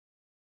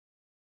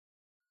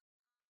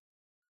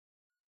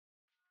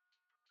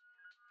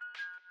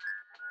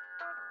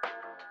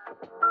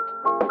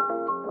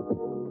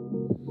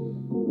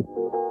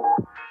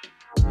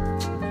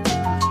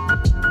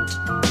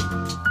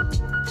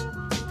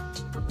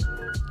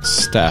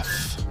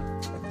Steph.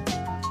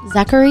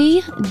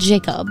 Zachary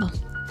Jacob.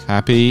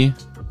 Happy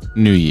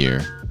New Year.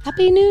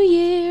 Happy New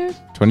Year.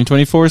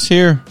 2024 is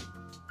here.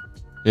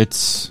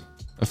 It's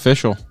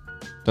official.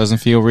 Doesn't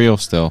feel real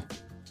still.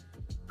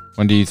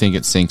 When do you think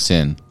it sinks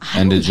in?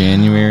 End of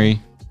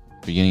January?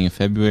 Beginning of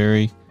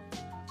February?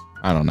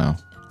 I don't know.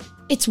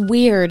 It's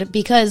weird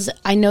because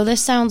I know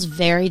this sounds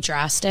very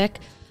drastic,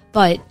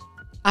 but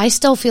I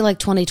still feel like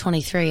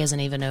 2023 isn't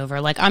even over.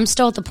 Like, I'm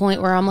still at the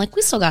point where I'm like,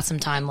 we still got some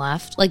time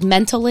left. Like,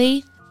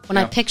 mentally, when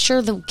I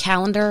picture the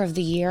calendar of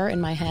the year in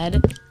my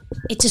head,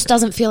 it just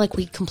doesn't feel like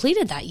we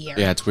completed that year.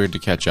 Yeah, it's weird to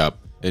catch up.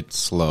 It's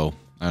slow.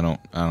 I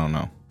don't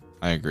know.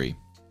 I agree.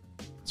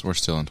 So we're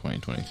still in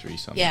 2023.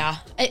 Yeah.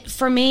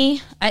 For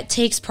me, it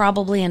takes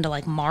probably into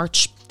like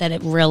March that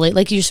it really,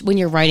 like when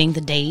you're writing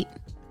the date.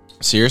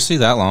 Seriously,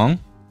 that long?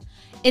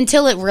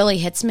 Until it really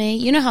hits me.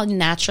 You know how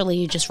naturally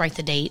you just write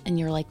the date and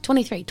you're like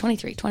 23,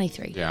 23,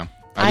 23. Yeah.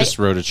 I just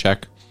wrote a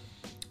check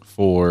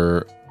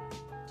for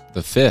the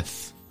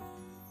 5th,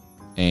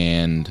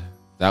 and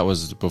that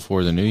was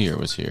before the new year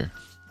was here.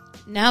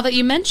 Now that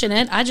you mention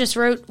it, I just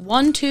wrote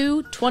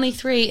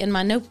 1/2/23 in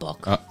my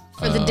notebook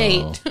for the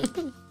date.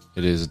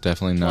 It is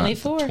definitely not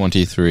 24.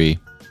 23.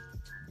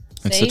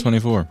 It's the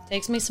 24.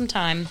 Takes me some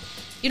time.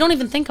 You don't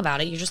even think about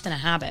it. You're just in a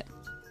habit.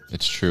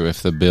 It's true.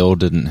 If the bill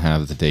didn't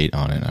have the date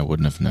on it, I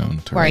wouldn't have known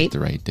to write the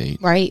right date.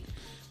 Right.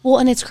 Well,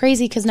 and it's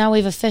crazy because now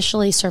we've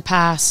officially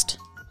surpassed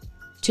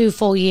 2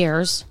 full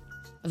years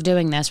of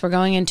doing this. We're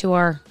going into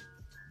our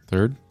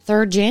third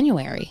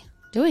January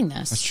doing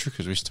this. That's true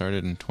because we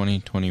started in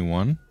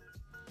 2021.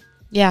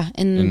 Yeah,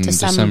 in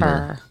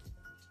December.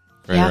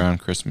 Right around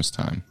Christmas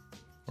time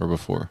or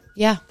before.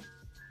 Yeah.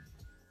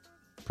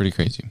 Pretty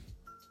crazy.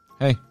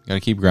 Hey, got to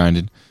keep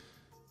grinding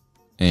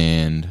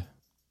and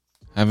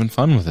having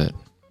fun with it.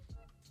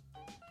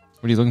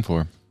 What are you looking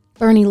for?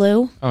 Bernie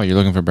Lou. Oh, you're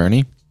looking for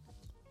Bernie?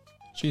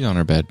 She's on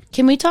her bed.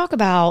 Can we talk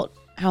about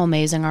how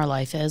amazing our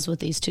life is with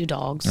these 2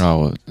 dogs?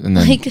 Oh, and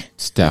then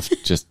Steph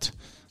just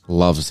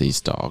loves these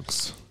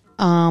dogs.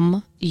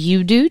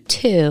 You do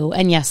too.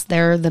 And yes,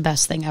 they're the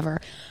best thing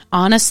ever.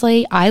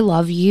 Honestly, I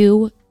love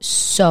you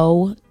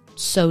so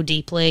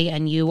deeply,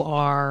 and you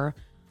are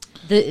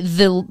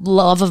the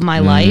love of my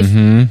life.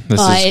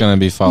 This is going to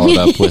be followed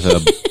up with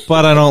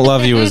but I don't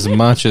love you as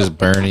much as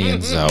Bernie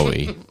and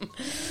Zoe.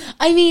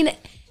 I mean,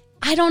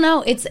 I don't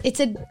know. It's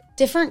a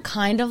different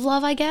kind of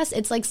love, I guess.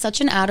 It's like such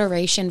an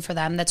adoration for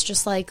them that's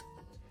just like,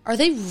 are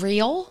they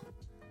real?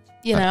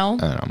 You know?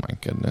 Oh, my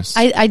goodness.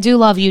 I do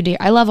love you, dear.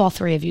 I love all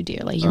 3 of you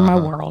dearly. You're my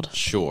world.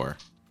 Sure.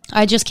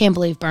 I just can't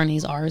believe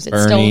Bernie's ours. It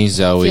Bernie,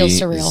 still Zoe, feels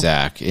surreal.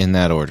 Zach, in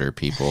that order,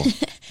 people.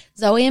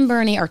 Zoe and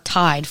Bernie are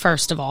tied,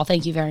 first of all.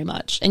 Thank you very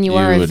much. And you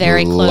are a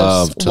very close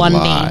love to 1B.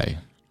 lie.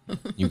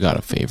 You got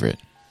a favorite.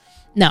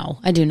 No,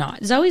 I do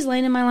not. Zoe's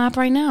laying in my lap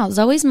right now.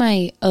 Zoe's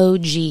my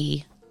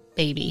OG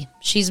baby.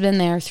 She's been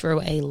there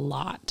through a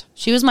lot.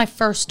 She was my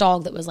first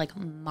dog that was like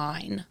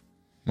mine.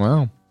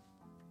 Wow.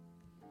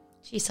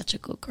 She's such a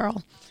good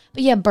girl.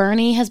 But yeah,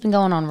 Bernie has been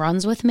going on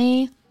runs with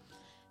me.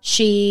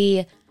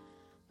 She's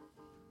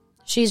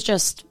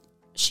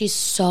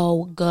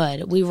so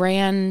good. We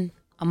ran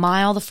a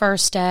mile the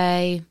first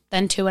day,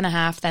 then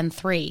 2.5, then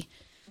 3.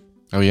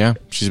 Oh, yeah.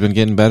 She's been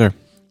getting better.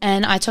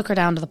 And I took her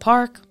down to the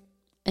park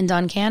in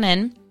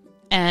Duncannon,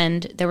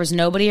 and there was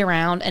nobody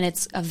around, and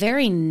it's a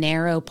very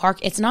narrow park.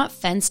 It's not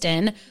fenced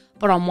in,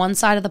 but on one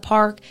side of the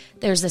park,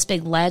 there's this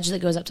big ledge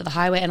that goes up to the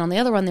highway, and on the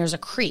other one, there's a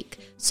creek.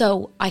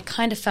 So I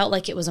kind of felt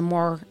like it was a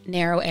more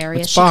narrow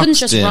area. She couldn't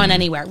just run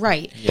anywhere.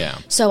 Right. Yeah.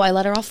 So I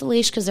let her off the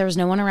leash because there was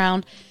no one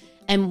around,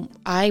 and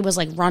I was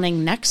like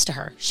running next to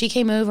her. She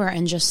came over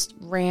and just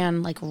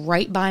ran like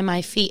right by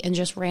my feet and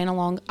just ran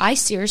along. I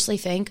seriously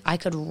think I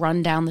could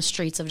run down the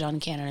streets of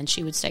Duncannon and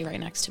she would stay right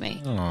next to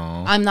me.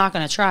 Aww. I'm not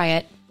going to try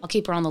it. I'll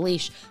keep her on the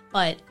leash.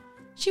 But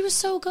she was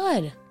so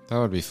good. That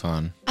would be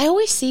fun. I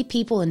always see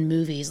people in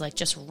movies like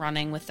just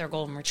running with their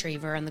golden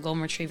retriever and the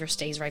golden retriever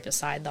stays right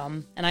beside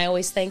them. And I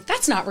always think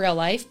that's not real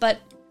life, but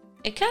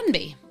it can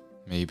be.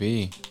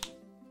 Maybe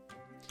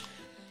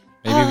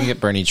we can get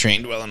Bernie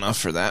trained well enough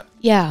for that.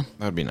 Yeah.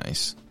 That would be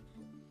nice.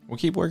 We'll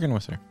keep working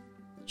with her.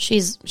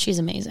 She's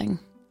amazing.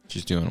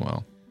 She's doing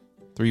well.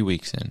 3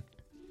 weeks in.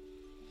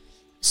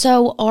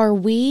 So are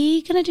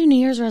we going to do New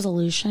Year's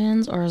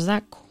resolutions, or is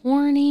that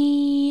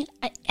corny?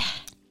 I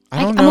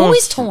don't I'm know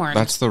always if torn.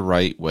 That's the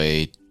right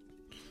way.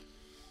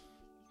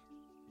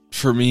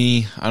 For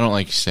me, I don't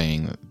like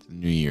saying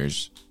New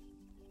Year's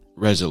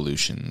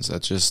resolutions.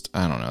 That's just,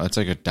 I don't know. It's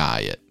like a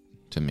diet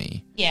to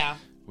me. Yeah.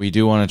 We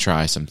do want to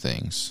try some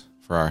things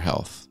for our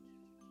health.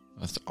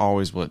 That's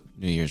always what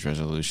New Year's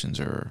resolutions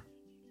are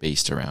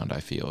based around, I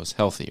feel, is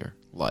healthier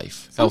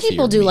life. Some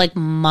people do like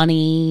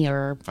money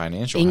or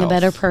financial being health. A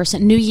better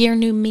person. New year,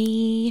 new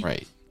me.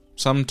 Right.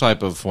 Some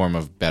type of form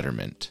of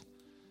betterment.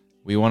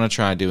 We want to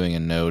try doing a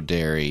no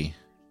dairy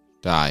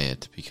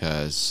diet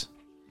because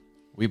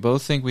we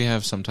both think we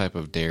have some type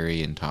of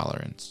dairy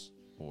intolerance.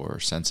 or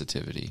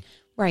sensitivity.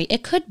 Right.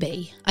 It could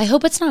be. I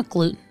hope it's not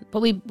gluten,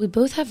 but we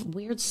both have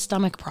weird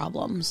stomach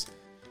problems.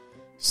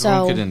 So I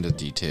won't get into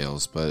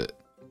details, but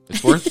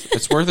it's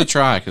worth a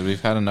try because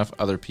we've had enough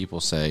other people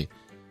say,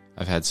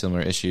 I've had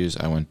similar issues.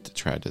 I went to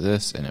try to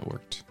this and it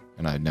worked,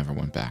 and I never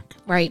went back.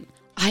 Right.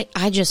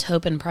 I just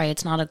hope and pray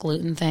it's not a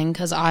gluten thing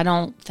because I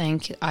don't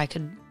think I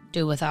could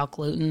do without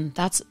gluten.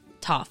 That's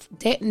tough.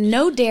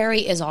 No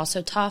dairy is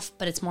also tough,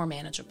 but it's more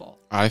manageable.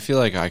 I feel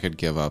like I could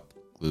give up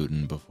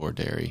gluten before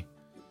dairy.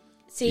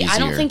 See, Easier. I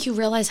don't think you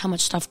realize how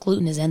much stuff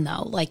gluten is in,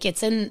 though. Like,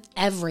 it's in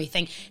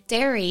everything.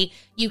 Dairy,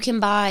 you can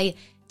buy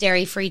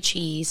dairy-free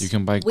cheese. You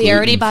can buy We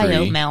already buy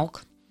gluten-free. oat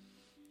milk.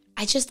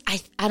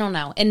 I don't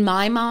know. In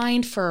my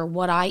mind, for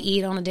what I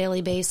eat on a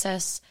daily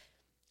basis,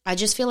 I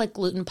just feel like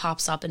gluten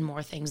pops up in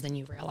more things than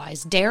you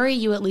realize. Dairy,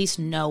 you at least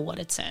know what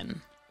it's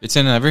in. It's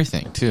in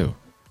everything, too.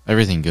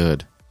 Everything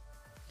good.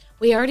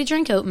 We already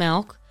drink oat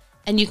milk,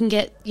 and you can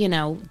get,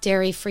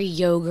 dairy-free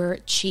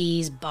yogurt,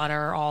 cheese,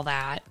 butter, all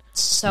that.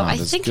 It's So not I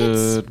as think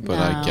good, it's but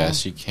no. I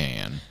guess you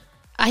can.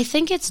 I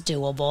think it's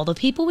doable. The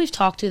people we've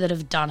talked to that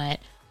have done it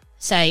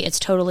say it's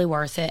totally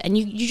worth it, and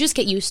you just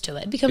get used to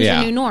it. It becomes Yeah.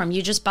 your new norm.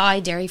 You just buy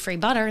dairy-free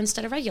butter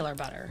instead of regular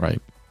butter.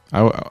 Right.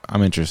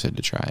 I'm interested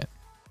to try it.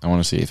 I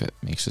want to see if it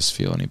makes us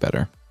feel any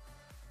better.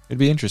 It'd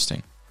be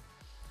interesting.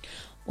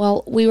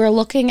 Well, we were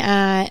looking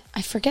at,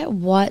 I forget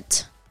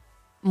what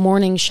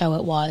morning show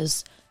it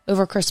was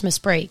over Christmas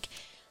break.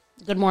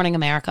 Good Morning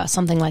America,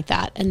 something like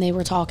that. And they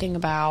were talking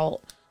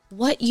about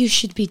what you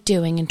should be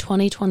doing in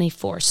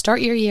 2024.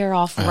 Start your year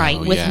off right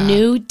with yeah.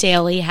 new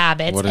daily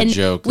habits. What a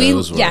joke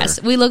those were.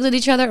 Yes, we looked at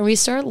each other and we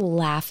started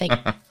laughing.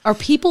 Are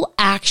people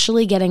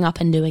actually getting up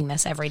and doing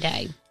this every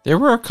day? There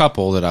were a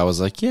couple that I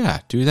was like, yeah,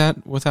 do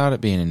that without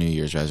it being a New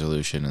Year's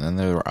resolution. And then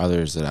there were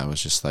others that I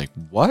was just like,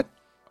 what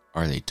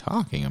are they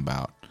talking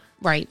about?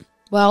 Right.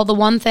 Well, the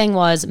one thing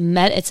was,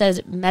 it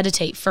says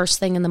meditate first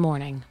thing in the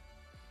morning.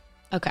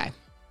 Okay.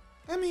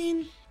 I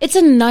mean, It's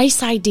a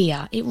nice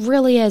idea. It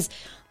really is.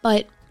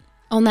 But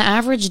on the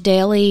average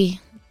daily,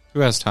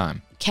 who has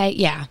time?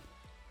 yeah.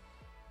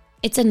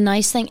 It's a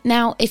nice thing.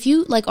 Now, if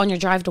you, like, on your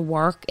drive to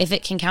work, if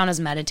it can count as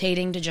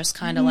meditating to just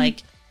kind of,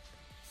 like,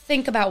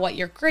 think about what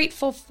you're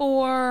grateful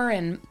for,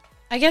 and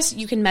I guess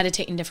you can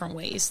meditate in different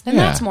ways, then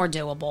Yeah. that's more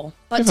doable.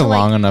 But If to, a like,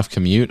 long enough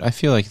commute, I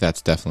feel like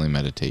that's definitely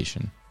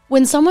meditation.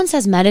 when someone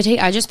says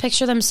meditate, I just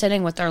picture them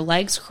sitting with their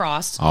legs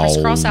crossed,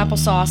 crisscross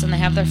applesauce, and they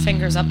have their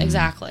fingers up.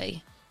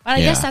 Exactly. But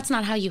I guess Yeah. that's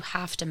not how you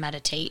have to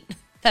meditate.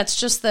 That's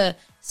just the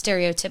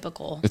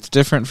stereotypical. It's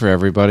different for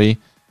everybody.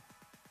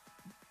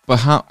 But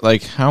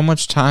how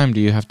much time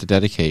do you have to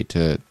dedicate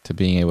to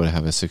being able to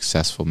have a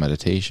successful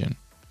meditation?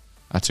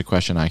 That's a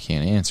question I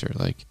can't answer.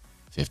 Like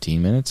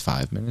 15 minutes,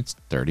 5 minutes,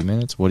 30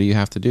 minutes? What do you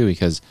have to do?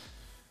 Because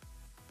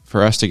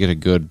for us to get a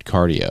good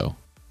cardio,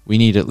 we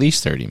need at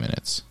least 30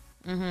 minutes.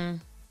 Mm-hmm.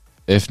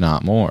 If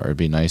not more. It'd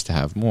be nice to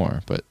have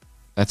more. But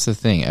that's the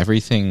thing.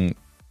 Everything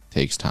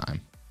takes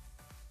time.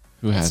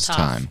 Who has tough.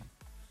 time?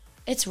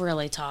 It's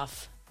really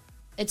tough.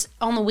 It's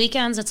on the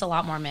weekends, it's a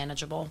lot more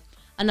manageable.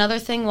 Another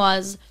thing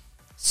was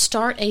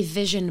start a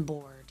vision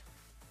board.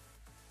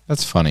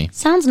 That's funny.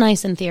 Sounds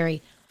nice in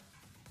theory,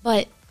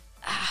 but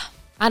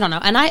I don't know.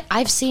 And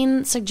I've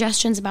seen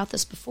suggestions about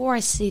this before. I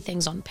see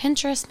things on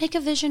Pinterest. Make a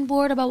vision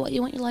board about what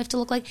you want your life to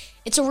look like.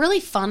 It's a really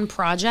fun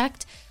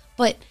project,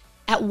 but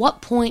at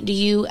what point do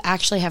you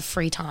actually have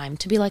free time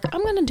to be like,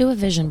 I'm going to do a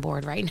vision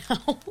board right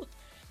now?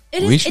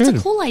 It's a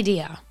cool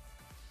idea.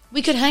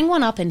 We could hang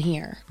one up in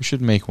here. We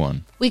should make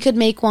one. We could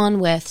make one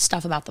with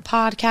stuff about the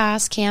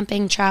podcast,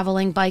 camping,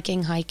 traveling,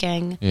 biking,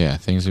 hiking. Yeah,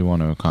 things we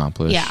want to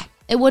accomplish. Yeah,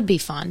 it would be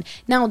fun.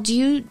 Now, do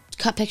you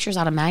cut pictures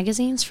out of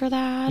magazines for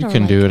that? You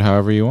can do it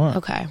however you want.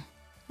 Okay.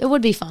 It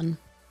would be fun.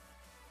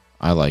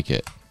 I like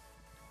it.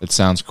 It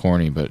sounds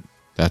corny, but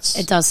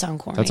It does sound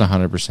corny. that's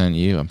 100%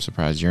 you. I'm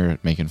surprised you're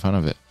making fun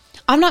of it.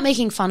 I'm not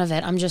making fun of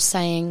it. I'm just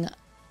saying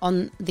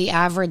on the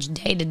average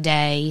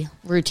day-to-day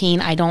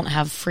routine, I don't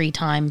have free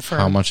time for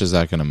How much is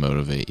that going to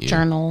motivate you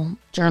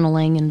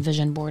journaling and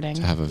vision boarding.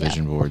 to have a Yeah.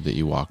 vision board that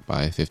you walk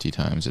by 50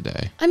 times a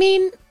day? I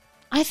mean,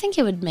 I think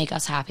it would make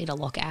us happy to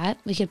look at.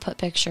 We could put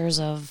pictures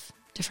of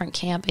different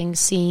camping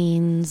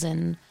scenes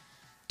and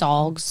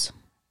dogs,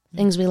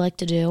 things we like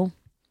to do.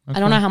 I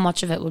don't know how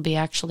much of it would be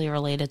actually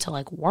related to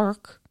like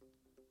work,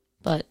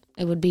 but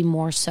it would be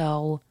more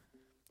so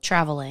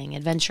traveling,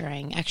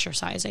 adventuring,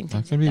 exercising. That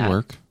things could like be that.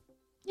 work.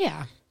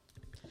 Yeah.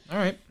 All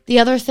right. The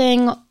other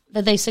thing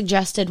that they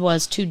suggested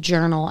was to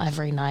journal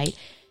every night.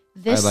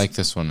 I like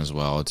this one as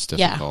well. It's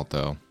difficult,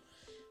 though.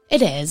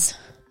 It is.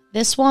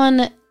 This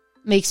one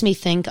makes me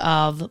think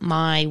of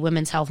my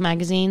women's health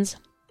magazines.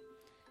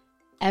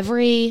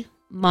 Every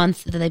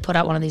month that they put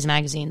out one of these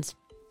magazines,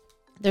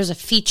 there's a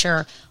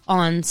feature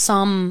on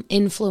some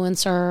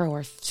influencer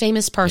or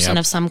famous person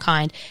of some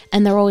kind,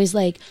 and they're always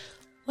like,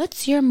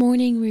 what's your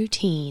morning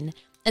routine?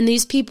 And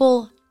these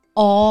people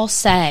all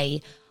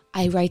say,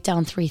 I write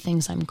down 3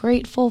 things I'm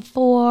grateful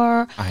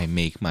for. I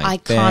make my I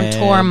bed.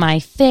 contour my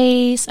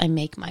face. I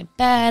make my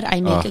bed. I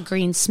make a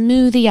green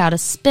smoothie out of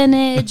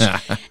spinach.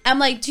 I'm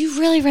like, do you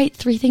really write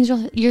 3 things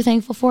you're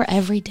thankful for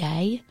every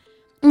day?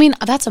 I mean,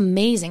 that's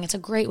amazing. It's a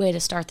great way to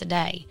start the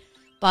day.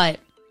 But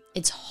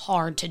it's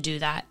hard to do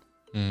that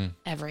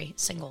every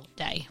single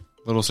day.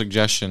 Little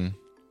suggestion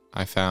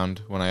I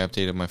found when I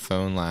updated my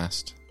phone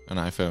last, an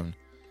iPhone.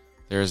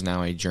 There is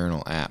now a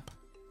journal app.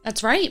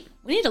 That's right.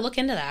 We need to look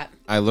into that.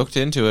 I looked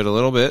into it a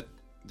little bit.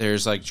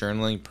 There's like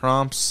journaling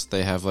prompts.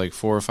 They have like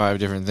 4 or 5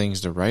 different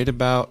things to write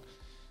about.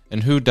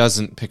 And who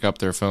doesn't pick up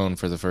their phone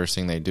for the first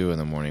thing they do in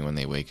the morning when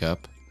they wake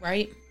up?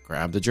 Right.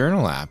 Grab the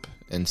journal app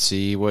and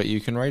see what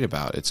you can write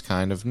about. It's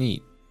kind of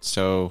neat.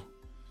 So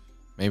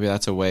maybe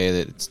that's a way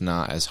that it's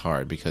not as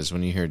hard, because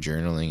when you hear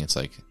journaling, it's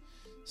like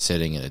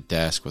sitting at a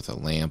desk with a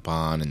lamp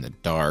on in the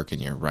dark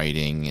and you're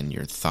writing and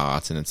your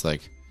thoughts, and it's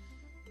like,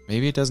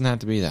 maybe it doesn't have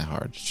to be that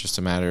hard. It's just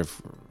a matter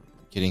of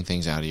getting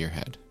things out of your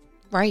head.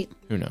 Right.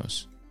 Who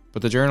knows?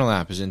 But the journal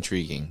app is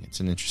intriguing. It's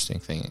an interesting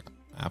thing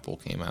Apple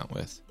came out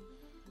with.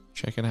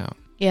 Check it out.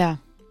 Yeah.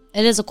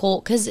 It is a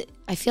cool, because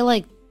I feel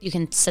like you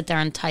can sit there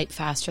and type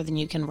faster than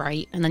you can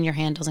write, and then your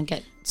hand doesn't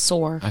get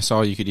sore. I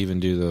saw you could even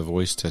do the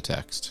voice to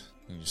text.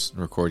 You just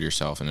record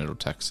yourself and it'll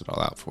text it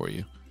all out for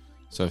you.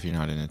 So if you're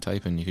not into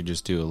typing, you could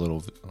just do a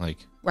little like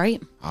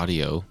Right.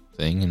 audio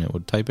thing and it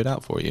would type it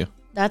out for you.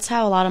 That's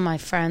how a lot of my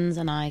friends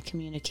and I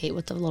communicate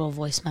with the little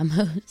voice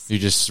memos. You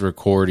just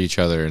record each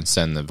other and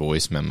send the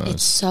voice memos.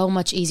 It's so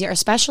much easier,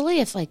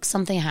 especially if like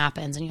something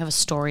happens and you have a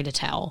story to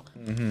tell.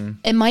 Mm-hmm.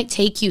 It might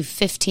take you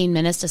 15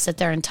 minutes to sit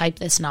there and type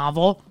this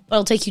novel, but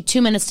it'll take you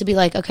 2 minutes to be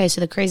like, okay,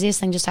 so the craziest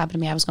thing just happened to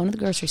me. I was going to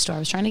the grocery store. I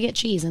was trying to get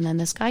cheese, and then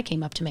this guy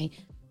came up to me.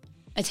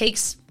 It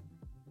takes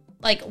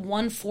like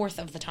 1/4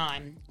 of the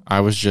time.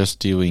 I was just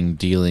doing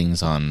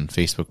dealings on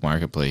Facebook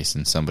Marketplace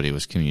and somebody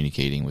was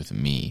communicating with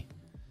me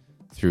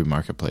through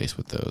Marketplace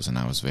with those, and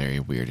I was very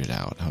weirded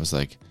out. I was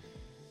like,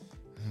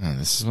 oh,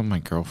 this is what my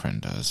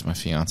girlfriend does. My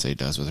fiance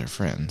does with her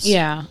friends.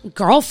 Yeah.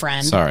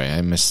 Girlfriend. Sorry, I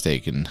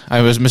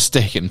was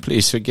mistaken.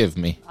 Please forgive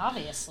me.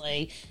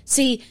 Obviously.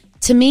 See,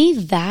 to me,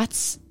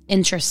 that's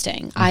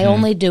interesting. Mm-hmm. I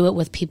only do it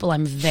with people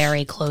I'm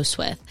very close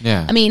with.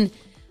 Yeah. I mean,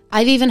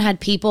 I've even had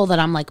people that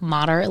I'm like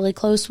moderately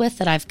close with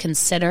that I've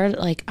considered,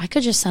 like, I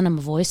could just send them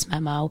a voice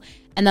memo.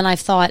 And then I've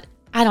thought,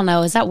 I don't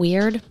know, is that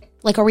weird?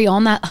 Like, are we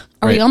on that?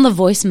 Are we on the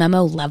voice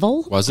memo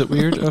level? Was it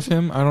weird of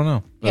him? I don't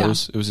know. But Yeah.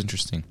 it was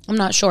interesting. I'm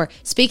not sure.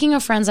 Speaking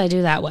of friends I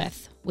do that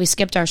with, we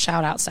skipped our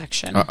shout out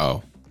section.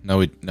 Uh-oh. No,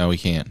 we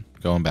can't.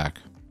 Going back.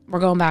 We're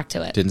going back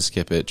to it. Didn't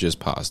skip it, just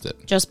paused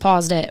it. Just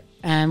paused it,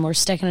 and we're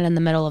sticking it in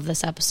the middle of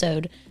this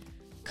episode.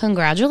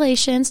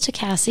 Congratulations to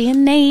Cassie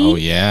and Nate. Oh,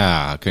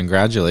 yeah.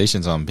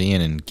 Congratulations on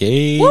being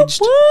engaged. Whoop,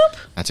 whoop.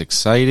 That's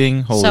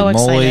exciting. Holy So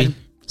moly. excited.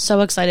 So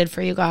excited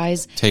for you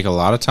guys. Take a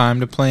lot of time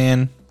to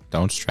plan.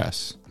 Don't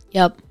stress.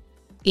 Yep.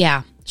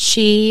 Yeah.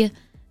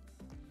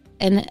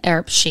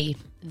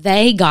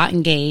 They got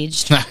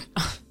engaged.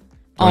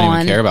 Don't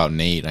even care about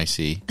Nate, I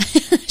see.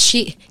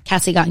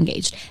 Cassie got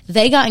engaged.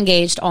 They got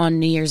engaged on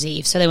New Year's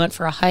Eve. So they went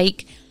for a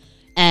hike,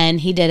 and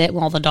he did it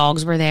while the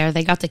dogs were there.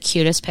 They got the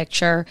cutest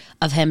picture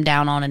of him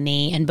down on a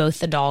knee, and both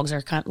the dogs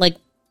are kind of like,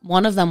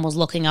 one of them was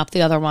looking up.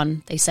 The other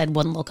one, they said,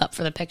 wouldn't look up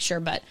for the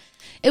picture, but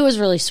it was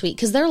really sweet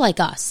because they're like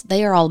us.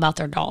 They are all about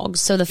their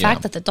dogs. So the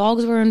fact that the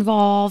dogs were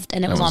involved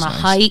and it was on a nice.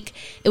 hike,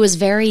 it was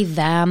very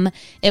them.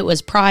 It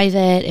was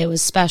private. It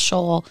was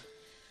special.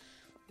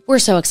 We're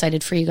so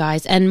excited for you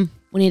guys, and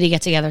we need to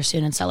get together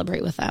soon and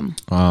celebrate with them.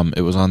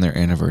 It was on their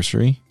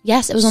anniversary.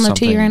 Yes, it was on their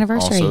Something 2-year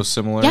anniversary. Also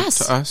similar Yes.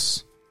 to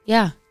us.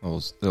 Yeah.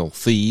 Those little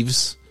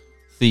thieves.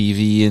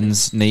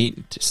 Thievians.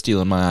 Nate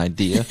stealing my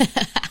idea.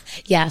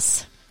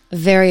 Yes.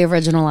 Very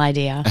original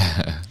idea.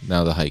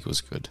 No, the hike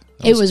was good.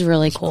 It was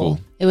really cool.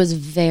 It was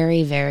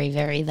very, very,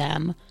 very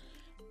them.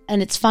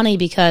 And it's funny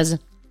because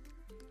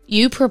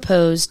you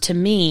proposed to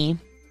me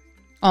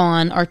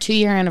on our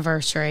 2-year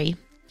anniversary,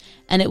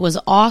 and it was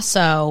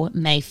also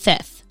May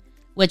 5th,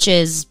 which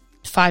is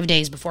 5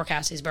 days before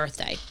Cassie's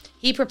birthday.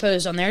 He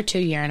proposed on their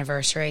 2-year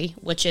anniversary,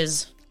 which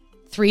is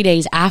 3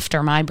 days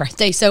after my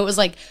birthday. So it was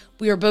like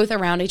we were both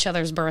around each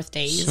other's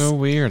birthdays. So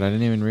weird. I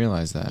didn't even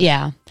realize that.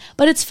 Yeah.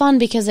 But it's fun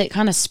because it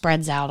kind of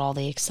spreads out all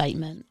the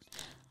excitement.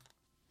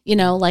 You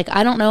know, like,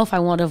 I don't know if I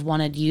would have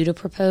wanted you to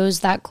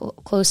propose that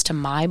close to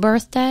my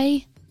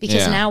birthday,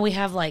 because now we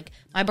have, like,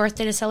 my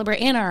birthday to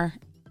celebrate and our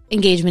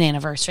engagement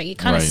anniversary. It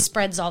kind of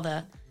spreads all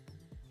the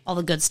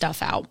good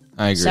stuff out.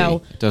 I agree.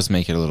 So, it does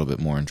make it a little bit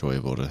more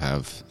enjoyable to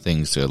have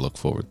things to look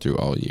forward through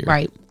all year.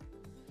 right.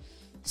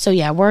 So,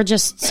 yeah, we're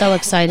just so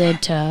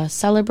excited to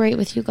celebrate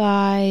with you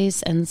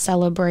guys and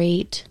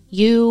celebrate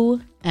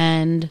you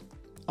and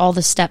all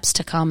the steps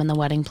to come in the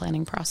wedding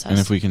planning process. And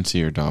if we can see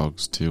your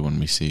dogs, too, when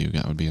we see you,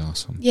 that would be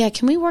awesome. Yeah,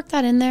 can we work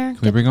that in there?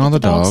 Can we bring all the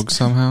dogs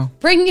somehow?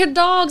 Bring your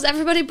dogs.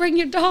 Everybody bring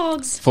your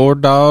dogs. 4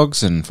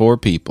 dogs and 4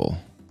 people.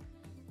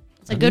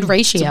 It's a good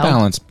ratio. It's a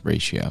balanced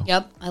ratio.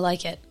 Yep, I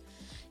like it.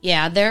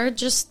 Yeah, they're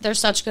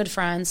such good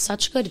friends,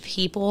 such good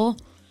people.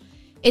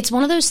 It's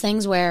one of those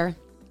things where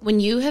when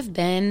you have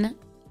been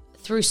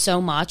through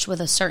so much with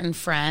a certain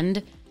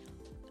friend,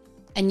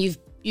 and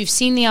you've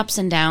seen the ups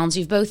and downs.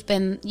 You've both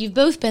been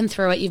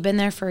through it. You've been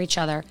there for each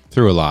other.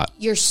 Through a lot.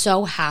 You're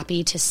so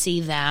happy to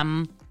see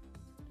them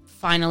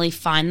finally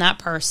find that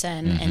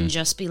person and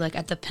just be like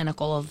at the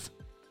pinnacle of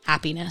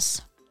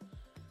happiness.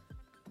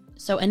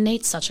 So, and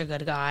Nate's such a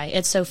good guy.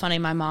 It's so funny.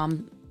 My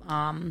mom,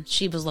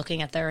 she was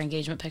looking at their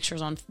engagement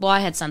pictures I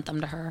had sent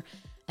them to her.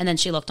 And then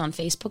she looked on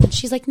Facebook and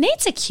she's like,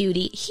 Nate's a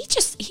cutie. He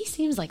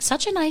seems like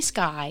such a nice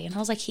guy. And I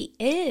was like, he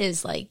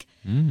is. Like,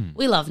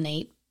 we love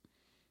Nate.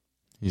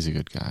 He's a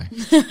good guy.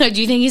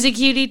 Do you think he's a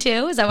cutie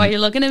too? Is that why you're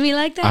looking at me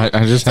like that?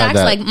 I just had Zach's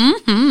that. like,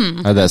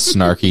 I had that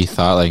snarky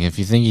thought, like, if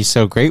you think he's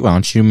so great, why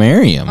don't you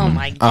marry him? Oh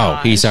my gosh.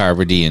 Oh, he's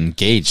already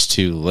engaged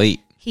too late.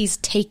 He's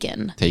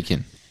taken.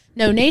 Taken.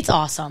 No, Nate's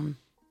awesome.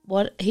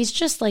 He's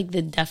just like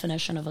the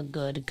definition of a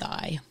good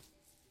guy.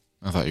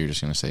 I thought you were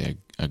just going to say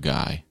a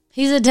guy.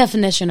 He's a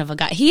definition of a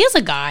guy. He is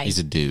a guy. He's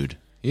a dude.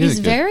 He's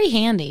very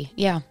handy.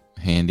 Yeah.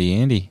 Handy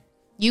Andy.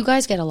 You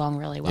guys get along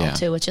really well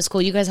too, which is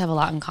cool. You guys have a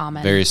lot in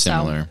common. Very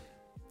similar.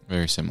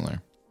 Very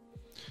similar.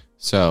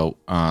 So,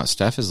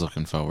 Steph is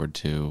looking forward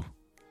to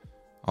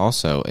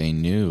also a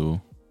new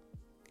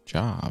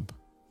job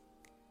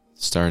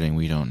starting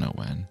we don't know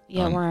when.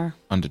 Yeah, we're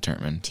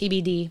undetermined.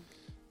 TBD.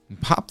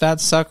 Pop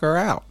that sucker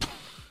out.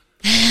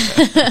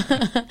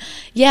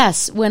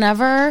 Yes,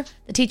 whenever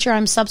the teacher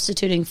I'm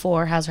substituting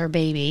for has her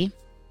baby,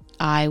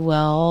 I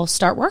will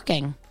start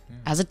working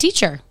as a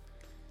teacher.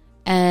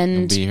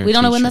 And we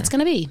don't know when that's going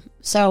to be.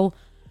 So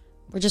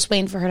we're just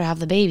waiting for her to have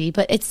the baby.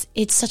 But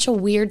it's such a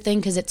weird thing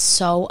because it's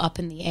so up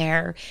in the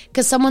air.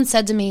 Because someone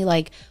said to me,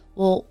 like,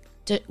 well,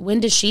 when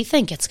does she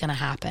think it's going to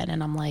happen?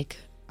 And I'm like,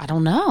 I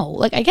don't know.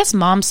 Like, I guess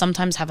moms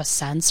sometimes have a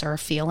sense or a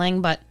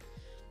feeling, but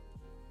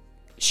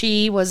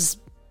she was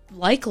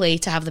likely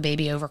to have the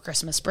baby over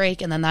Christmas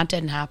break, and then that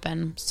didn't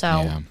happen.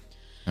 So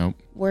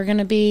we're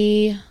gonna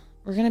be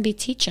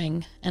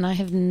teaching, and I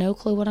have no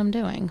clue what I'm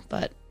doing,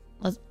 but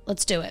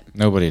let's do it.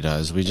 Nobody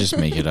does. We just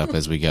make it up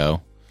as we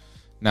go.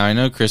 Now, I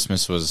know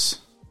Christmas was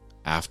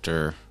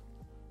after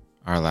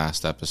our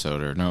last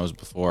episode, or no, it was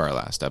before our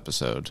last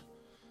episode.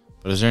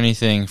 But is there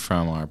anything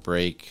from our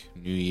break,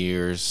 New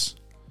Year's,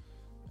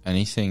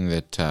 anything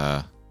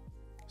that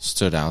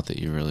stood out that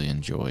you really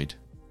enjoyed?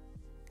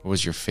 What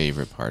was your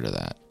favorite part of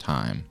that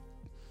time?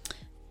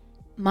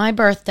 My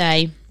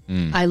birthday,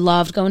 I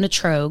loved going to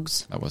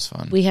Trogs. That was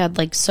fun. We had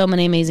like so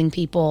many amazing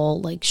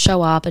people like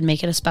show up and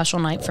make it a special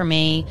night for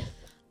me.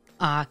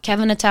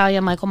 Kevin,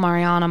 Natalia, Michael,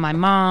 Mariana, my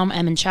mom,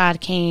 Em and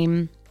Chad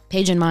came.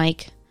 Paige and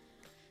Mike.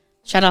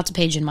 Shout out to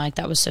Paige and Mike.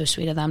 That was so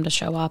sweet of them to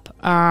show up.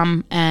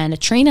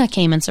 And Trina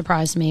came and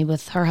surprised me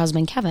with her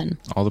husband, Kevin.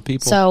 All the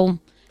people. So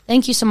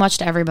thank you so much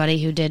to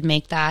everybody who did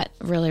make that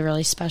really,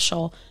 really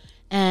special.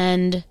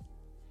 And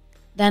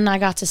then I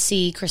got to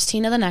see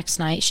Christina the next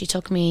night. She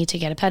took me to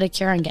get a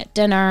pedicure and get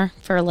dinner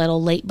for a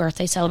little late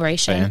birthday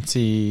celebration.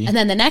 Fancy. And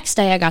then the next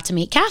day I got to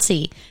meet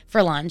Cassie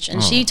for lunch,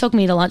 and she took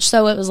me to lunch.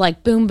 So it was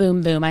like boom,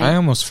 boom, boom. I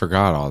almost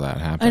forgot all that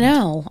happened. I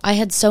know. I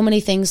had so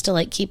many things to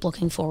like keep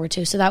looking forward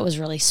to. So that was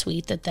really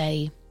sweet that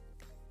they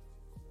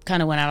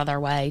kind of went out of their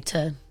way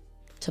to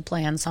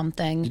plan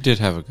something. You did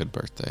have a good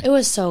birthday. It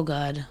was so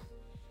good.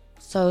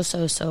 So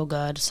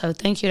good. So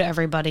thank you to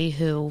everybody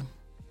who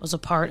was a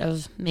part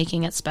of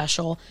making it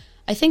special.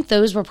 I think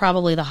those were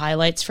probably the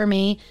highlights for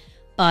me,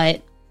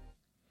 but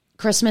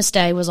Christmas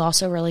Day was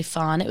also really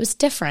fun. It was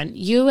different.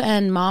 You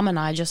and Mom and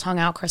I just hung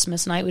out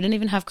Christmas night. We didn't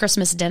even have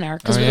Christmas dinner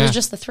because it was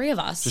just the three of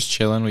us. Just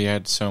chilling. We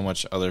had so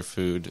much other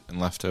food and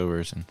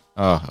leftovers, and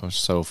I was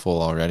so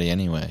full already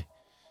anyway.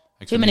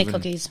 Too many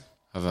cookies.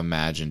 I've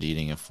imagined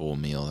eating a full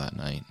meal that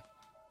night,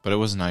 but it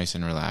was nice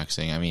and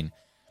relaxing. I mean,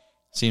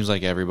 seems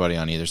like everybody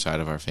on either side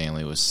of our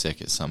family was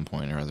sick at some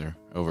point or other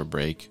over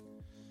break.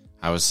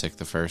 I was sick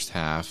the first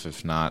half,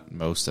 if not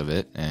most of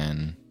it,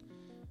 and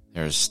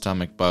there's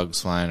stomach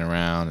bugs flying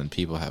around, and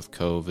people have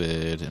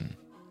COVID, and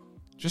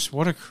just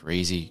what a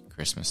crazy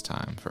Christmas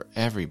time for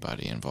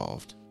everybody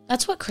involved.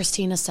 That's what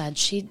Christina said.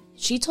 She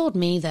told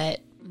me that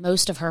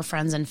most of her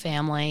friends and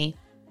family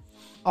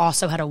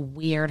also had a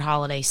weird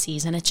holiday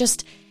season. It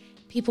just,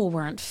 people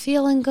weren't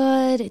feeling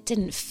good. It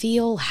didn't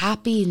feel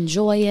happy and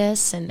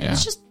joyous, and it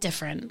was just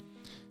different.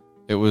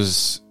 It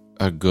was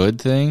a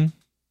good thing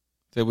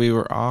that we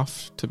were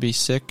off to be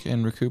sick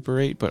and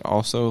recuperate, but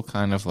also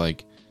kind of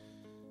like,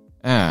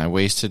 I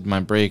wasted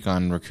my break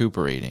on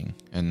recuperating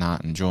and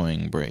not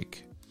enjoying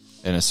break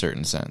in a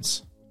certain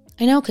sense.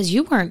 I know, because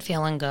you weren't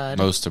feeling good.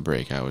 Most of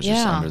break, I was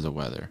just under the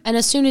weather. And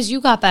as soon as you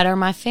got better,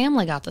 my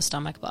family got the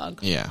stomach bug.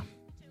 Yeah.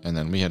 And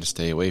then we had to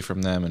stay away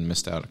from them and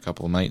missed out a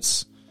couple of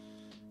nights,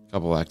 a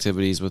couple of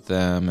activities with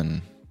them,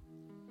 and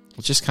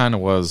it just kind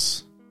of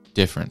was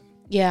different.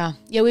 Yeah.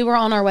 Yeah, we were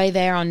on our way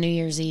there on New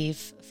Year's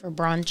Eve for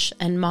brunch,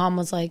 and Mom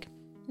was like,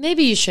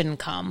 maybe you shouldn't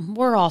come.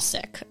 We're all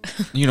sick.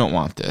 You don't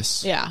want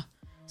this. Yeah.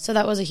 So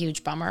that was a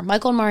huge bummer.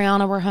 Michael and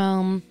Mariana were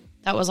home.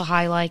 That was a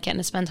highlight, getting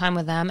to spend time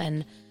with them,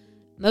 and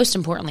most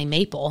importantly,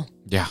 Maple.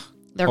 Yeah.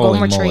 Their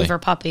golden retriever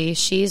puppy.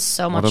 She's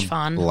so much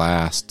fun.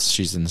 Blast.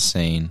 She's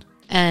insane.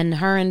 And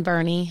her and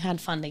Bernie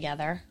had fun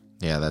together.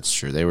 Yeah, that's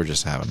true. They were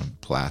just having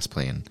a blast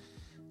playing.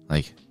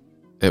 Like,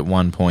 at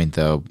one point,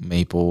 though,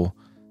 Maple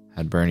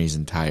had Bernie's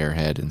entire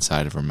head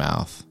inside of her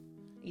mouth.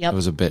 Yep. It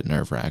was a bit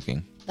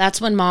nerve-wracking.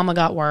 That's when Mama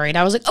got worried.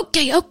 I was like,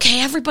 okay,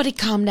 everybody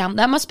calm down.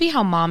 That must be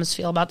how moms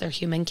feel about their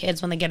human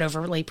kids when they get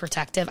overly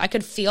protective. I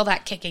could feel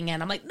that kicking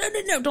in. I'm like,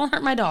 no, don't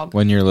hurt my dog.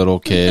 When your little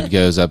kid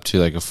goes up to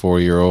like a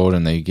 4-year-old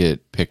and they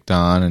get picked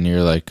on and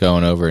you're like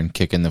going over and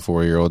kicking the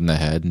 4-year-old in the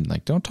head and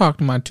like, don't talk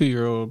to my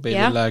 2-year-old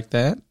baby like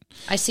that.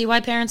 I see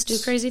why parents do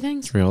crazy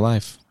things. It's real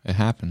life. It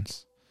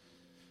happens.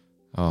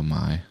 Oh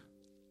my.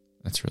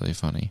 That's really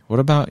funny. What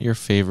about your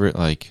favorite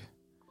like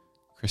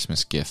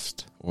Christmas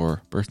gift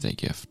or birthday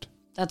gift?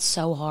 That's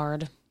so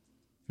hard.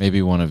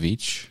 Maybe one of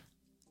each?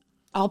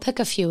 I'll pick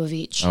a few of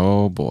each.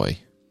 Oh, boy.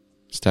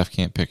 Steph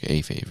can't pick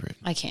a favorite.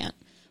 I can't.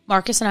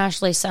 Marcus and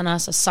Ashley sent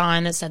us a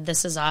sign that said,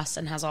 "This is us,"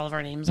 and has all of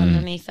our names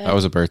underneath it. That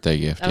was a birthday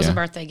gift. That was a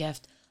birthday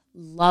gift.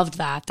 Loved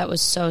that. That was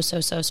so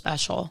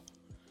special.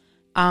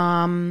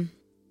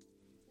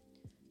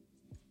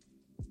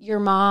 Your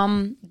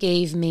mom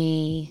gave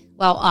me,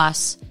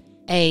 us,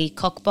 a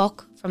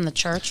cookbook from the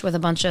church with a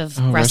bunch of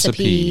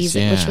recipes,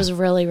 which was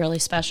really, really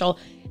special.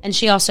 And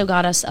she also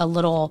got us a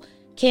little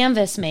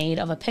canvas made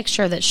of a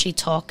picture that she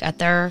took at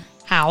their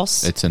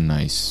house. It's a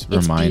nice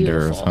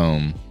reminder of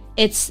home.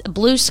 It's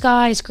blue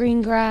skies,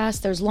 green grass,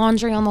 there's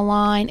laundry on the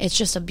line. It's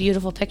just a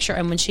beautiful picture.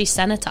 And when she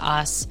sent it to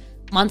us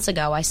months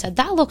ago, I said,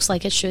 that looks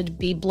like it should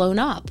be blown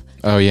up.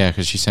 Oh, yeah,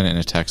 because she sent it in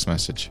a text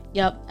message.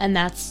 Yep, and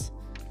that's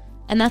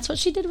what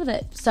she did with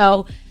it.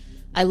 So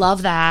I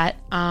love that.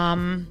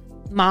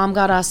 Mom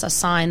got us a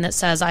sign that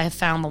says, "I have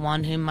found the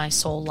one whom my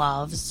soul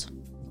loves."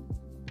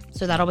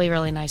 So that'll be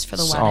really nice for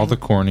the wedding. All the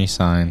corny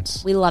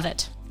signs. We love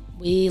it.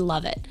 We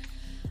love it.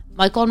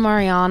 Michael and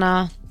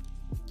Mariana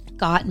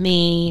got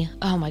me,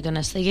 oh my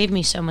goodness, they gave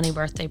me so many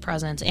birthday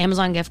presents.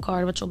 Amazon gift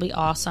card, which will be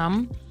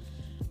awesome.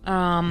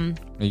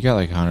 You got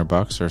like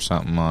 $100 or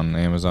something on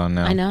Amazon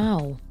now. I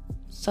know.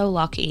 So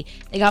lucky.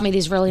 They got me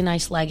these really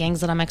nice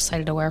leggings that I'm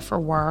excited to wear for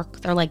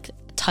work. They're like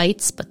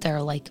tights, but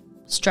they're like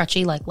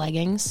stretchy like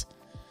leggings.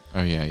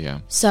 Oh, yeah.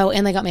 So,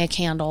 and they got me a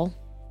candle.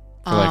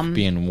 For like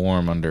being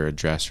warm under a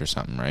dress or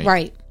something, right?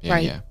 Right.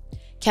 Yeah.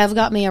 Kev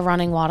got me a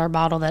running water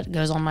bottle that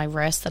goes on my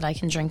wrist that I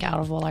can drink out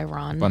of while I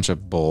run. Bunch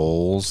of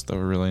bowls that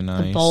were really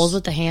nice. The bowls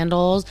with the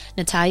handles.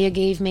 Natalia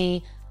gave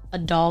me a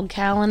dog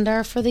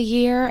calendar for the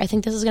year. I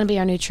think this is going to be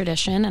our new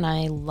tradition, and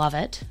I love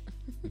it.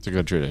 It's a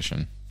good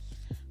tradition.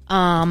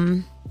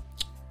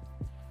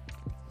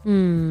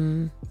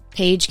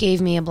 Paige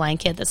gave me a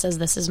blanket that says,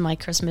 "This is my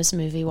Christmas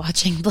movie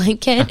watching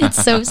blanket."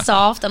 It's so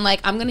soft. I'm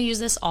like, I'm going to use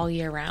this all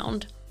year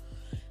round.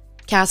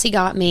 Cassie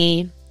got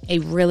me a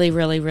really,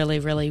 really, really,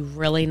 really,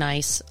 really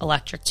nice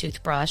electric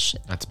toothbrush.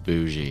 That's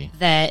bougie.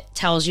 That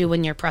tells you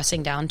when you're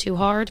pressing down too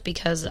hard,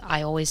 because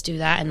I always do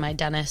that, and my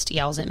dentist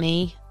yells at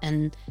me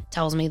and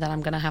tells me that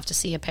I'm going to have to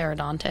see a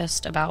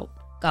periodontist about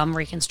gum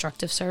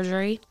reconstructive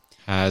surgery.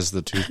 Has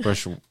the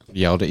toothbrush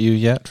yelled at you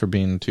yet for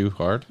being too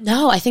hard?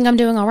 No, I think I'm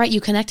doing all right. You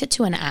connect it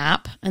to an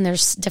app, and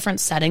there's different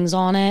settings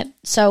on it.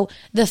 So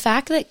the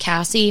fact that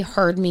Cassie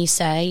heard me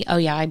say, "Oh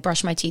yeah, I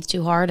brush my teeth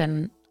too hard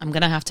and I'm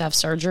going to have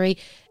surgery,"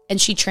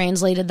 and she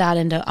translated that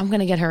into, "I'm going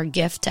to get her a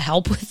gift to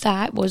help with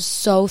that," was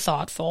so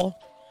thoughtful.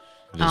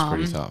 It is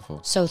pretty thoughtful.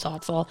 So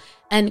thoughtful.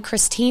 And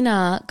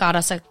Christina got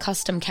us a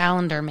custom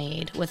calendar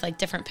made with like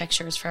different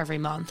pictures for every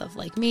month of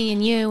like me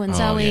and you and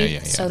Zoe.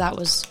 Yeah. So that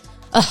was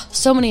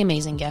so many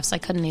amazing gifts. I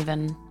couldn't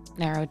even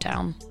narrow it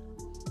down.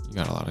 You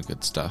got a lot of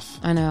good stuff.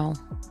 I know.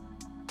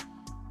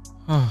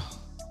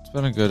 It's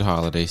been a good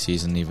holiday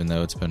season, even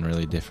though it's been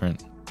really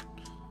different.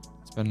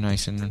 It's been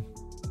nice and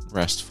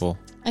restful.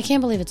 I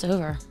can't believe it's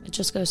over. It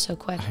just goes so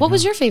quick. What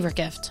was your favorite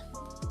gift?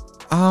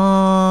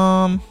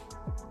 I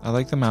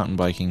like the mountain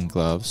biking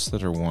gloves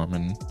that are warm,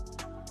 and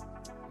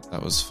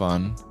that was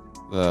fun.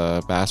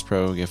 The Bass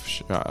Pro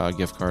gift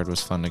card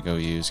was fun to go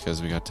use because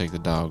we got to take the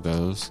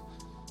doggos.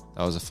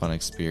 That was a fun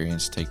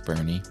experience to take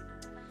Bernie.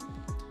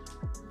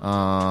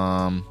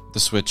 The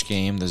Switch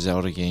game, the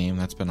Zelda game,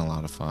 that's been a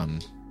lot of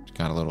fun.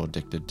 Got a little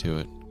addicted to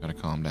it. Got to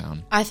calm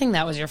down. I think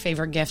that was your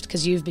favorite gift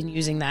because you've been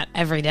using that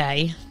every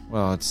day.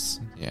 Well, it's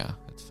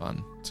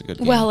fun. It's a good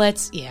game. Well,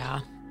 yeah,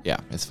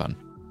 it's fun.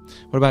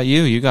 What about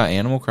you? You got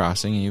Animal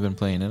Crossing and you've been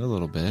playing it a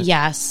little bit.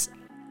 Yes.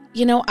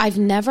 You know, I've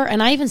never,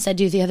 and I even said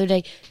to you the other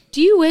day,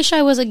 do you wish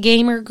I was a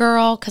gamer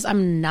girl? Because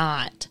I'm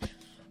not.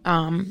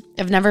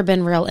 I've never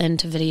been real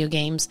into video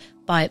games,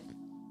 but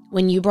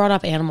when you brought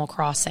up Animal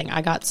Crossing,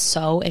 I got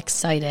so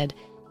excited.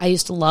 I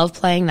used to love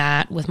playing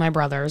that with my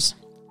brothers.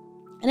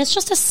 And it's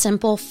just a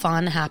simple,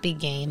 fun, happy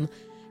game.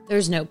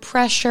 There's no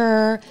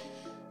pressure.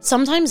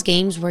 Sometimes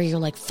games where you're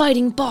like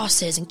fighting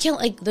bosses and killing,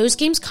 like those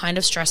games kind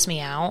of stress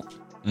me out.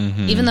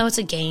 Mm-hmm. Even though it's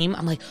a game,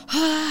 I'm like,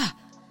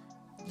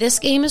 This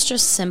game is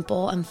just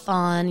simple and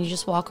fun. You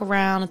just walk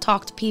around and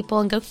talk to people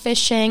and go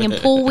fishing and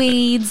pull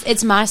weeds.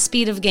 It's my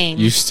speed of game.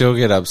 You still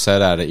get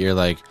upset at it. You're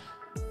like,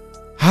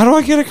 How do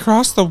I get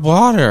across the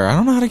water? I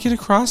don't know how to get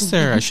across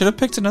there. I should have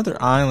picked another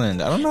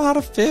island. I don't know how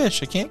to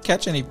fish. I can't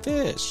catch any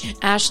fish.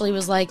 Ashley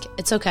was like,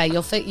 "It's okay.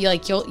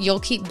 You'll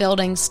keep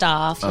building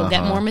stuff. You'll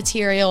get more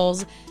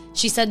materials."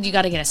 She said you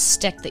got to get a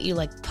stick that you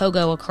like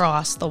pogo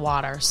across the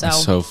water. So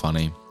It's so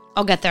funny.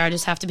 I'll get there. I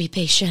just have to be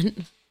patient.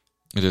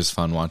 It is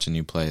fun watching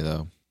you play,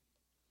 though.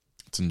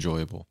 It's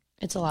enjoyable.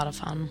 It's a lot of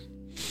fun.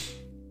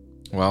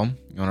 Well,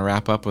 you want to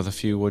wrap up with a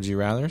few Would You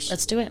Rathers?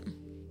 Let's do it.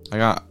 I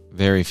got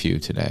very few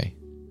today,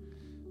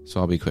 so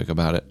I'll be quick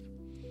about it.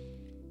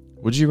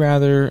 Would you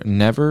rather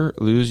never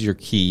lose your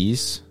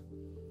keys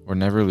or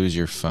never lose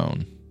your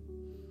phone?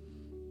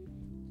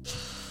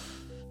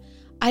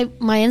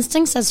 My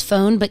instinct says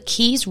phone, but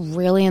keys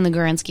really, in the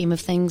grand scheme of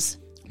things,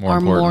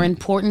 more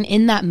important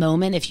in that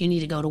moment if you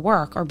need to go to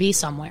work or be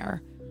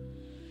somewhere.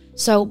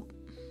 So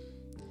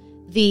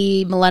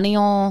the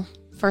millennial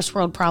first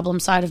world problem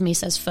side of me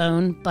says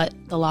phone, but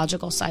the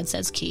logical side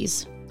says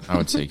keys. I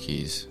would say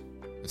keys.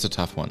 It's a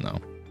tough one, though.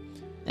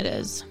 It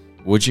is.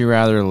 Would you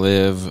rather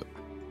live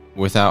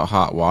without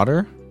hot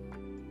water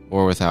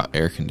or without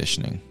air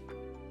conditioning?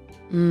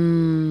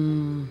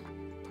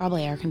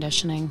 Probably air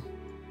conditioning.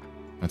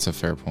 That's a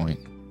fair point.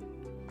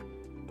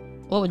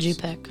 What would you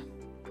pick?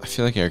 I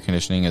feel like air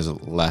conditioning is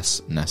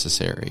less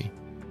necessary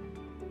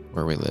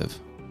where we live.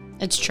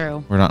 It's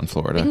true. We're not in We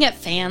Florida. can get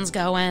fans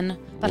going,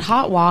 but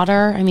hot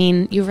water, I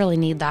mean, you really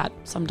need that Like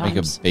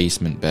sometimes. a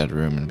basement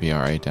bedroom and be all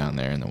right down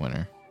there in the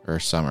winter. Or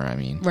summer, I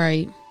mean.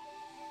 Right.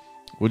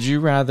 Would you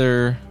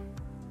rather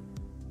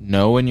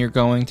know when you're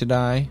going to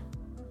die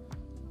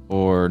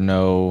or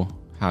know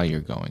how you're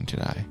going to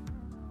die?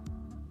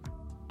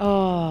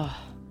 Oh,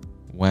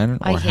 When or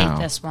I hate how?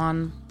 this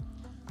one.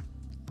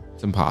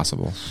 It's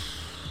impossible.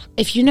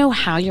 If you know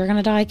how you're going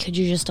to die, could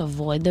you just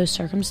avoid those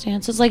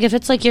circumstances? Like, if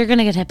it's like you're going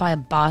to get hit by a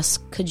bus,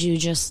 could you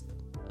just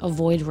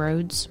avoid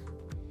roads?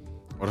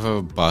 What if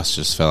a bus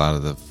just fell out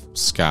of the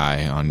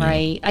sky on you?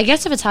 Right. I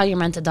guess if it's how you're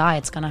meant to die,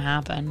 it's going to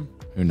happen.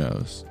 Who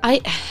knows?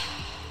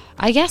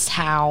 I guess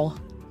how.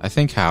 I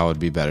think how would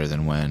be better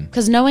than when.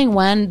 Because knowing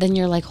when, then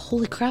you're like,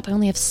 holy crap, I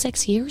only have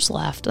 6 years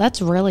left.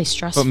 That's really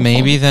stressful. But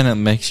maybe then it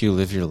makes you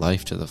live your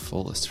life to the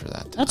fullest for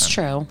that time. That's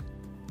true.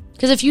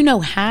 Because if you know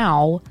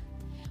how,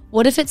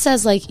 what if it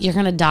says like you're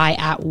going to die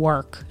at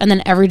work, and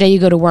then every day you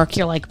go to work,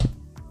 you're like,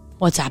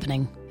 what's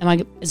happening?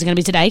 Is it going to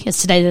be today?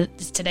 Is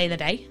today the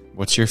day?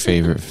 What's your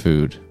favorite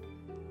food?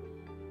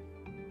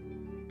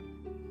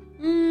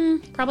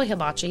 Probably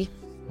hibachi.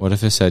 What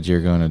if it said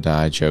you're going to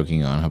die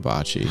choking on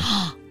hibachi?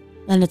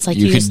 Then it's like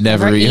You could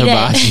never eat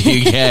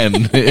hibachi again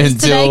Is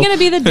today going to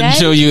be the day?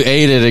 until you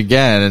ate it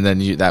again, and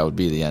then that would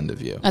be the end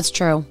of you. That's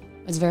true.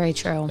 It's very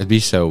true. It'd be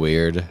so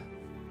weird.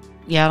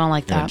 Yeah, I don't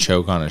like You're gonna that.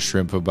 choke on a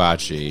shrimp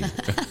hibachi.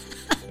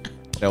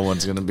 No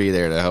one's gonna be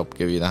there to help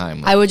give you the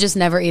Heimlich. I would just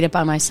never eat it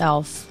by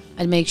myself.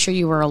 I'd make sure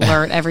you were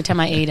alert every time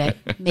I ate it.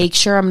 Make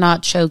sure I'm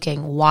not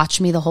choking.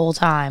 Watch me the whole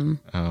time.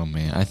 Oh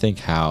man, I think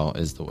how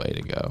is the way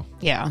to go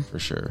Yeah. for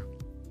sure.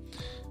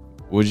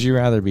 Would you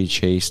rather be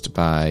chased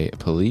by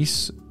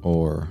police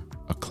or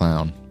a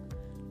clown?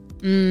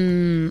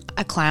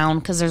 A clown,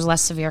 because there's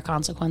less severe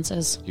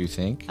consequences. Do you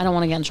think? I don't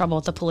want to get in trouble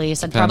with the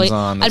police. I'd Depends probably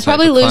on the I'd type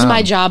probably of lose clown.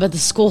 my job at the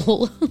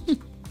school.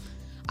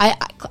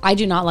 I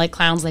do not like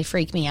clowns. They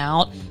freak me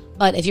out.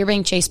 But if you're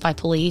being chased by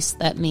police,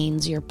 that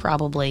means you're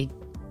probably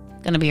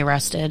going to be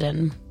arrested.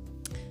 And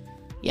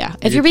yeah,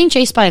 if you're being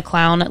chased by a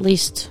clown, at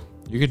least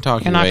You can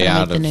talk You're your not way gonna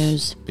out make of the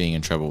news. being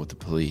in trouble with the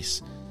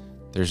police.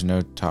 There's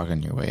no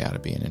talking your way out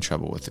of being in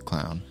trouble with the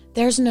clown.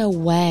 there's no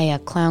way a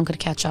clown could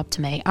catch up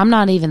to me. I'm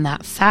not even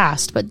that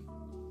fast, but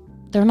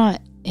they're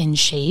not in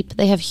shape.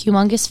 They have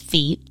humongous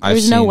feet.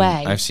 There's no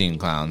way. I've seen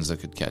clowns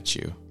that could catch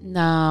you.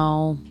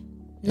 No.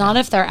 Not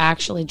if they're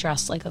actually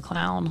dressed like a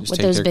clown Just with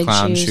take those their big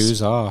clown shoes.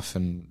 shoes off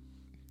and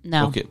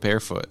No. book it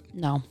barefoot.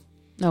 No.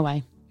 No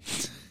way.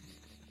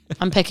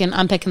 I'm picking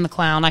the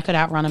clown. I could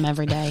outrun him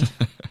every day.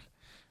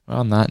 Well,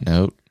 on that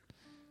note,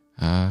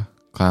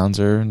 clowns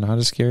are not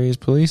as scary as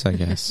police, I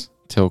guess.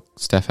 Till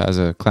Steph has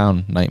a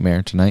clown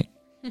nightmare tonight.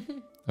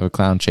 Of a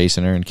clown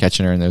chasing her and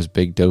catching her in those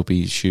big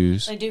dopey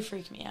shoes. They do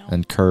freak me out.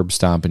 And curb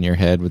stomping your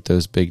head with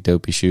those big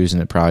dopey shoes,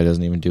 and it probably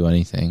doesn't even do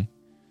anything.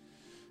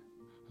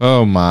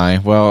 Oh my.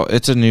 Well,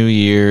 it's a new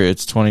year.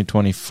 It's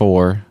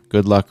 2024.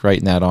 Good luck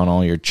writing that on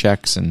all your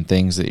checks and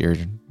things that you're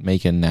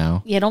making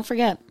now. Yeah, don't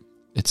forget.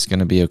 It's going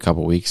to be a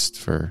couple weeks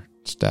for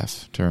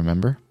Steph to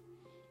remember.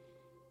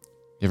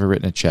 You ever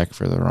written a check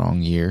for the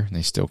wrong year and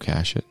they still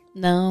cash it?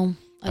 No,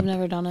 I've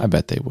never done it. I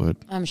bet they would.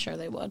 I'm sure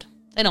they would.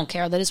 They don't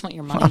care. They just want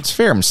your Well, money. it's a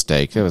fair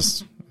mistake.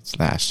 It's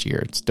last year.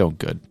 It's still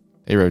good.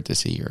 They wrote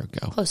this a year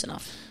ago. Close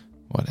enough.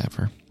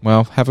 Whatever.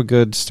 Well, have a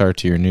good start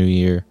to your new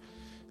year.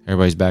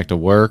 Everybody's back to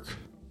work.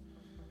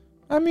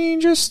 I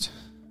mean, just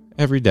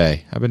every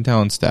day. I've been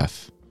telling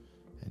Steph,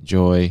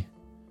 enjoy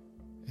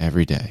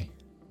every day.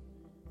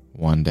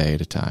 One day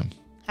at a time.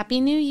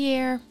 Happy New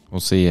Year. We'll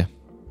see you.